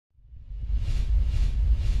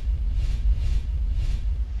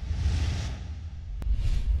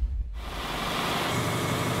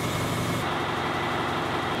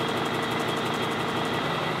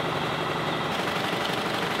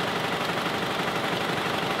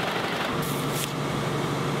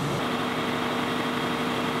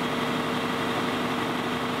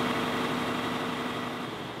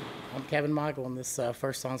Kevin Michael, and this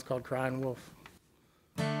first song's called Cryin' Wolf.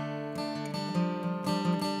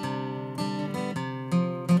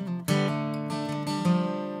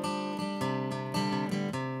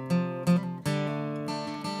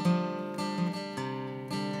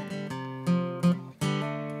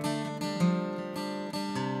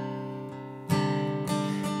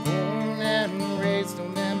 Born and raised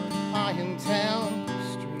on them Ironton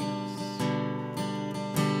streets,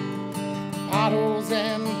 bottles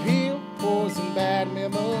and pills and bad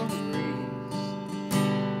memories.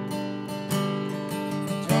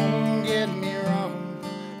 Don't get me wrong,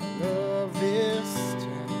 I love this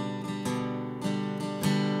town.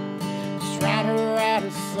 Just trying to write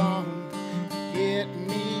a song to get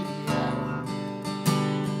me out.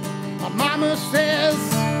 My mama says,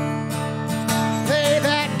 play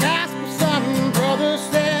that gospel song, brother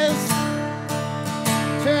says,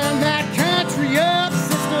 turn that country up,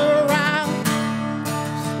 sister, I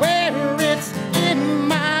swear it's in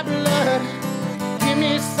my blood. Give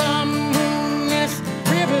me some moon, this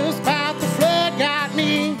river's about to flood. Got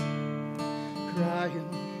me crying,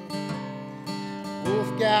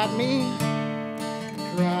 wolf got me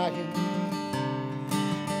crying,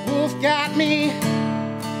 wolf got me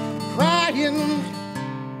crying.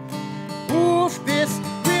 Wolf, this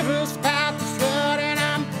river's about to flood, and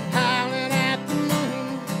I'm howling at the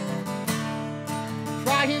moon.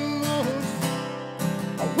 Crying wolf,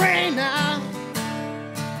 away now.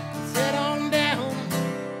 Sit on down,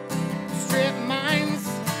 strip mines,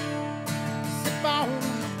 sip on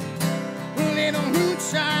a little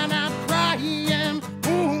moonshine. I'm crying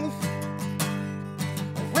wolf,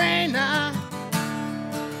 away now.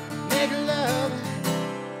 Make love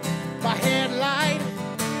by headlight.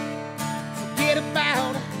 Forget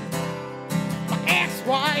about my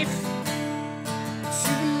ex-wife. It's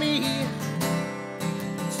you and me.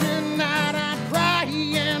 Tonight I'm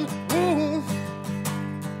crying wolf,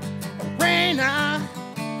 rain out.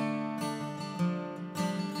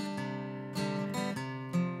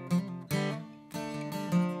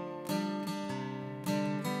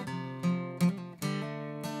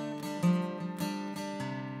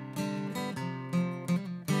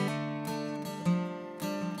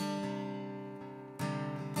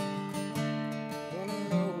 Wanna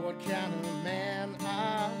know what kind of man I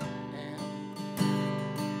am?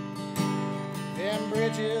 Them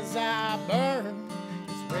bridges I burn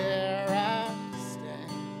is where I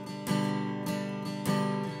stand.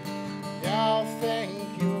 Y'all think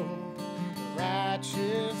you're the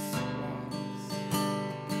righteous ones.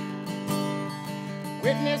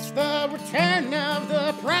 Witness the return of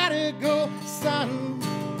the prodigal son.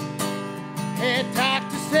 Head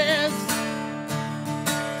doctor says,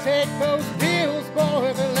 take those pills,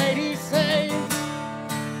 boy, the ladies say.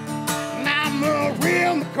 And I'm a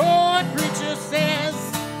real McCoy, preacher says,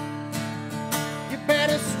 you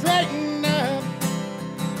better straighten up.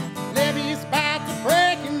 Levee's about to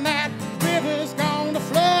break and that river's gonna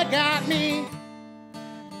flood. Got me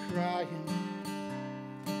crying,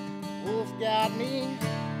 wolf got me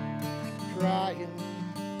crying,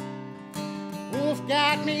 wolf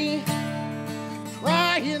got me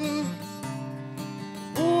crying.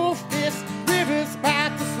 Wolf, this river's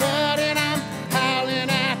about to flood, and I'm howling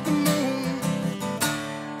at the moon.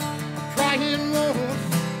 I'm crying wolf,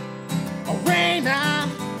 a rain now.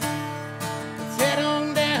 Let's head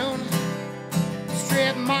on down,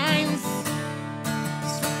 strip mines,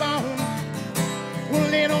 slip on a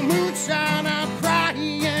little moonshine. I'm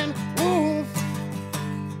crying wolf,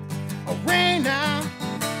 a rain now.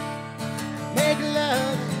 Make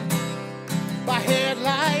love by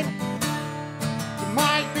headlight.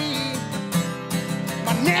 Might be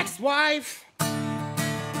my next wife.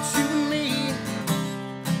 It's you and me.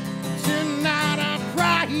 Tonight I'm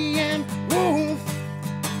crying wolf,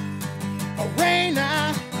 away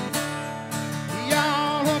now.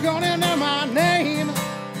 Y'all are gonna know my name.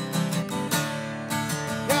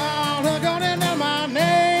 Y'all are gonna know my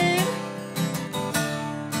name.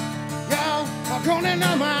 Y'all are gonna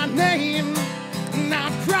know my name. And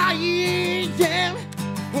I'm crying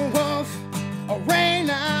wolf, away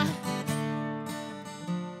now.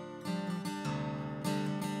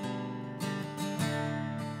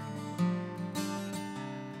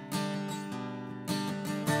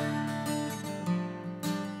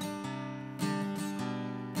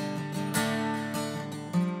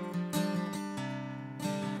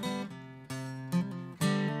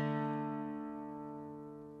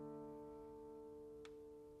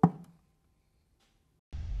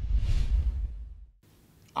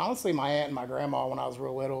 Honestly, my aunt and my grandma, when I was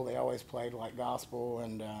real little, they always played like gospel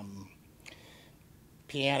and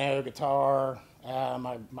piano, guitar.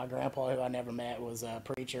 My grandpa, who I never met, was a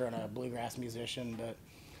preacher and a bluegrass musician, but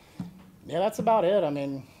yeah, that's about it. I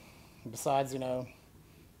mean, besides,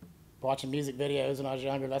 watching music videos when I was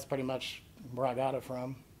younger, that's pretty much where I got it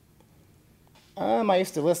from. I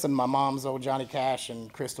used to listen to my mom's old Johnny Cash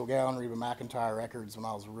and Crystal Gayle and Reba McEntire records when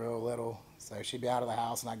I was real little. So she'd be out of the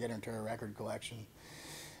house and I'd get her into her record collection.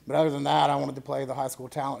 But other than that, I wanted to play the high school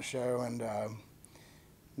talent show, and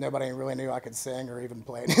nobody really knew I could sing or even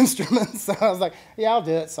play an instrument. So I was like, yeah, I'll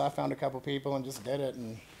do it. So I found a couple people and just did it.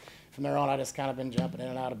 And from there on, I just kind of been jumping in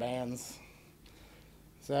and out of bands.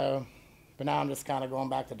 So, but now I'm just kind of going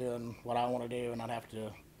back to doing what I want to do and not have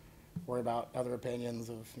to worry about other opinions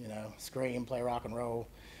of, scream, play rock and roll.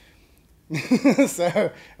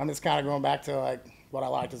 So I'm just kind of going back to like what I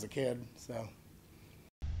liked as a kid. So.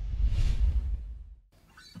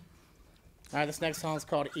 All right, this next song is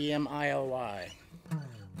called EMILY.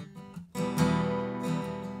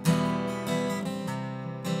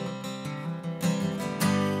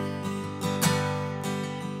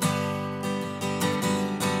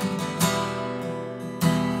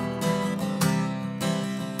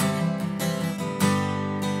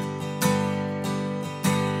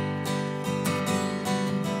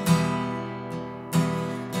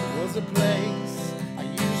 There was a place I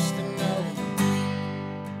used to know.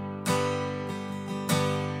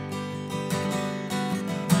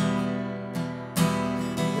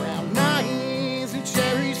 Brown eyes and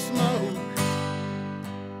cherry smoke.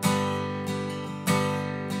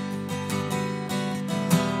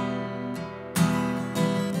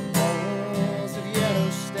 Walls of yellow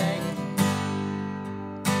stain.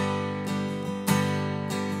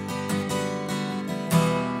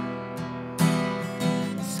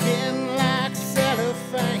 Skin like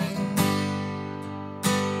cellophane.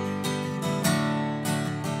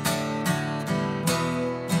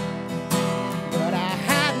 But I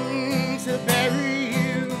hadn't to bury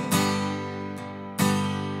you.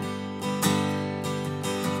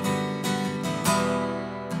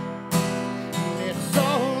 It's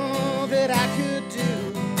all that I could do.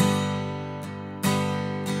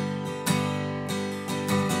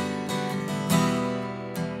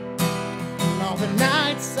 And all the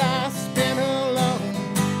nights I spent alone.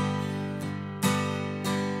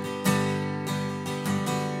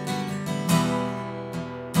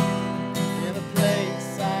 In a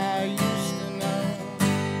place I used to know.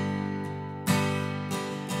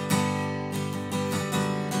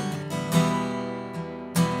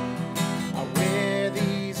 I wear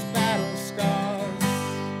these battle scars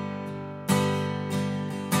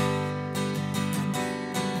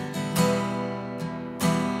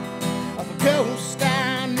of a ghost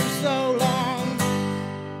I knew so long.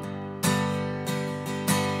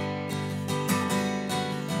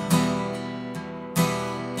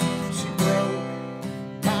 She broke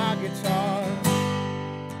my guitar.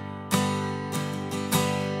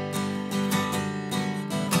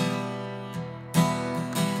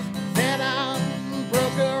 Then I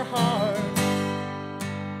broke her heart.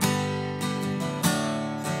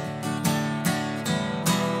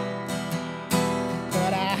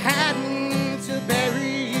 But I hadn't to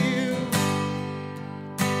bury you.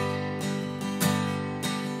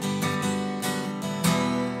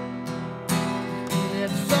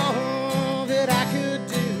 It's all that I could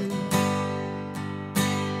do.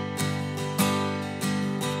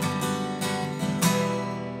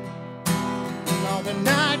 And all the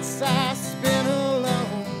nights I spent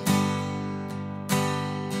alone.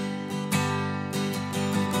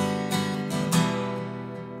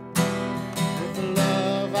 With the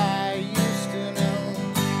love I used to know.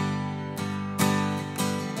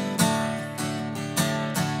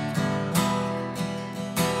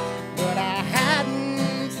 But I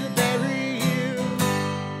hadn't to bury you.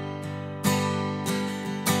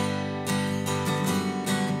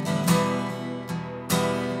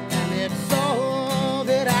 And it's all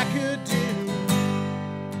that I could do.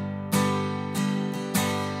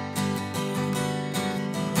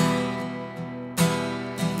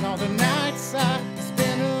 And all the nights I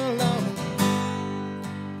spent alone.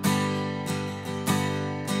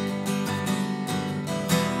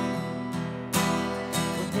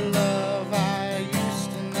 With the love I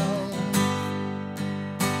used to know.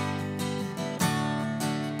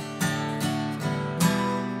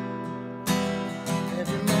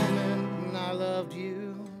 Every moment I loved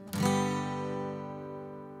you.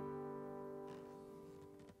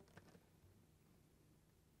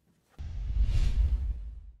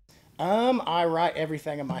 I write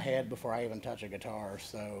everything in my head before I even touch a guitar.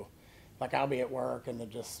 So, like, I'll be at work and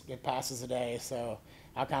it passes a day. So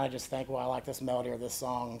I'll kind of just think, well, I like this melody or this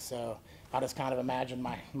song. So I just kind of imagine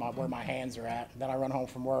where my hands are at. Then I run home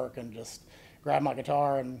from work and just grab my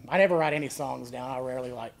guitar, and I never write any songs down. I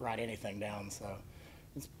rarely write anything down, so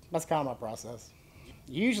that's kind of my process.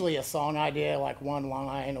 Usually a song idea, like one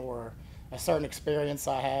line or a certain experience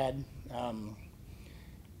I had.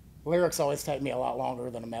 Lyrics always take me a lot longer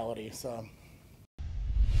than a melody, so. All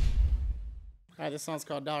right, this song's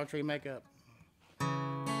called Dollar Tree Makeup.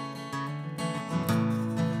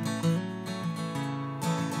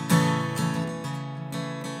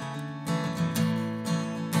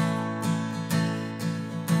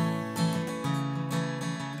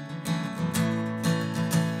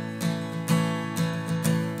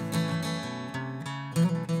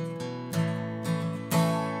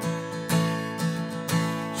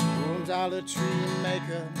 Dollar Tree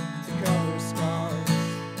makeup to cover scars.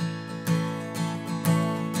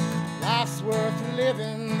 Life's worth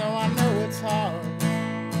living, though I know it's hard.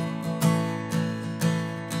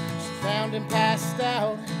 She found him passed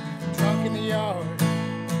out, drunk in the yard.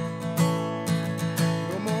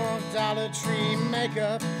 No more Dollar Tree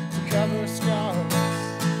makeup to cover scars.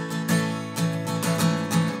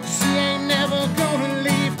 She ain't never gonna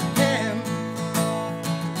leave him.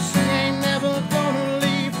 She ain't never gonna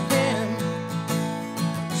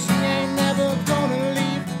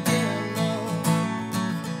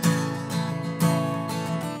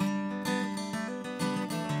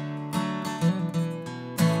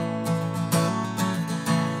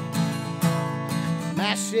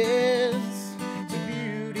ashes to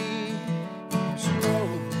beauty she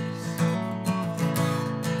rose.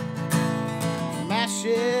 From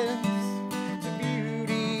ashes to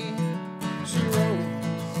beauty she rose.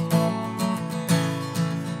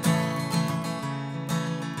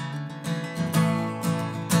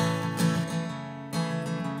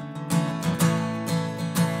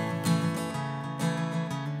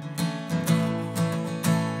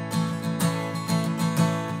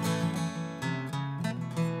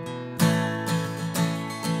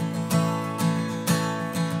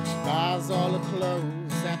 All the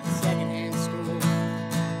clothes at the secondhand store.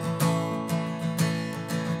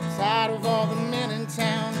 Tired of all the men in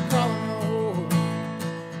town calling her whore.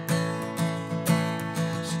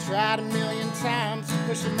 She tried 1,000,000 times to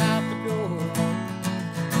push him out the door.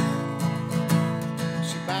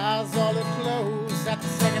 She buys all the clothes at the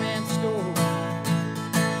secondhand store.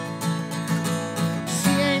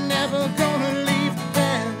 She ain't never gonna leave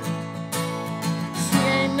Ben. She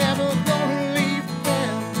ain't never gonna leave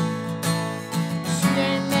Ben.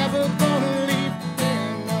 Ain't never gonna leave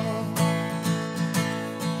them, no.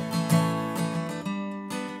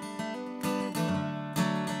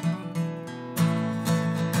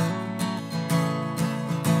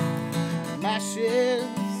 From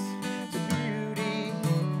ashes to beauty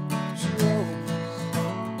she rose.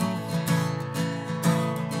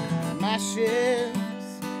 From ashes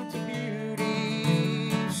to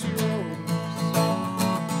beauty she rose.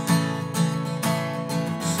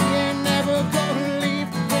 She ain't never gonna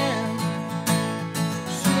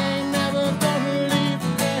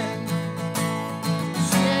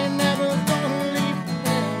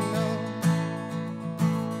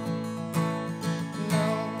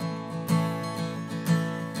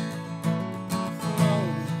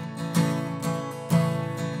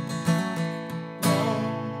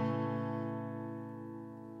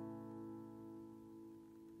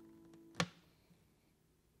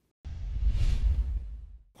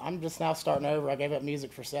I'm just now starting over. I gave up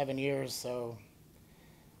music for 7 years, so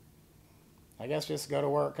I guess just go to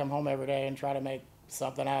work, come home every day, and try to make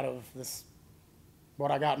something out of this,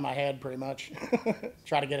 what I got in my head, pretty much.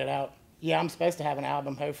 Try to get it out. Yeah, I'm supposed to have an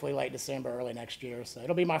album, hopefully late December, early next year, so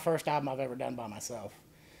it'll be my first album I've ever done by myself.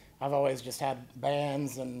 I've always just had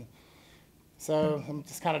bands, and so I'm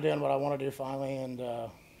just kind of doing what I want to do finally, and I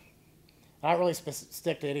don't really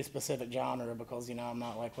stick to any specific genre because, you know, I'm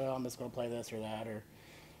not like, well, I'm just going to play this or that,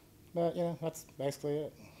 but, you know, that's basically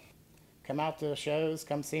it. Come out to shows,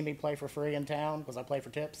 come see me play for free in town, because I play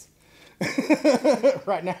for tips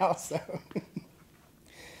right now, so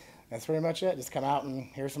that's pretty much it. Just come out and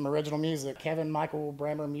hear some original music. Michael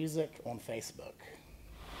Brammer Music on Facebook.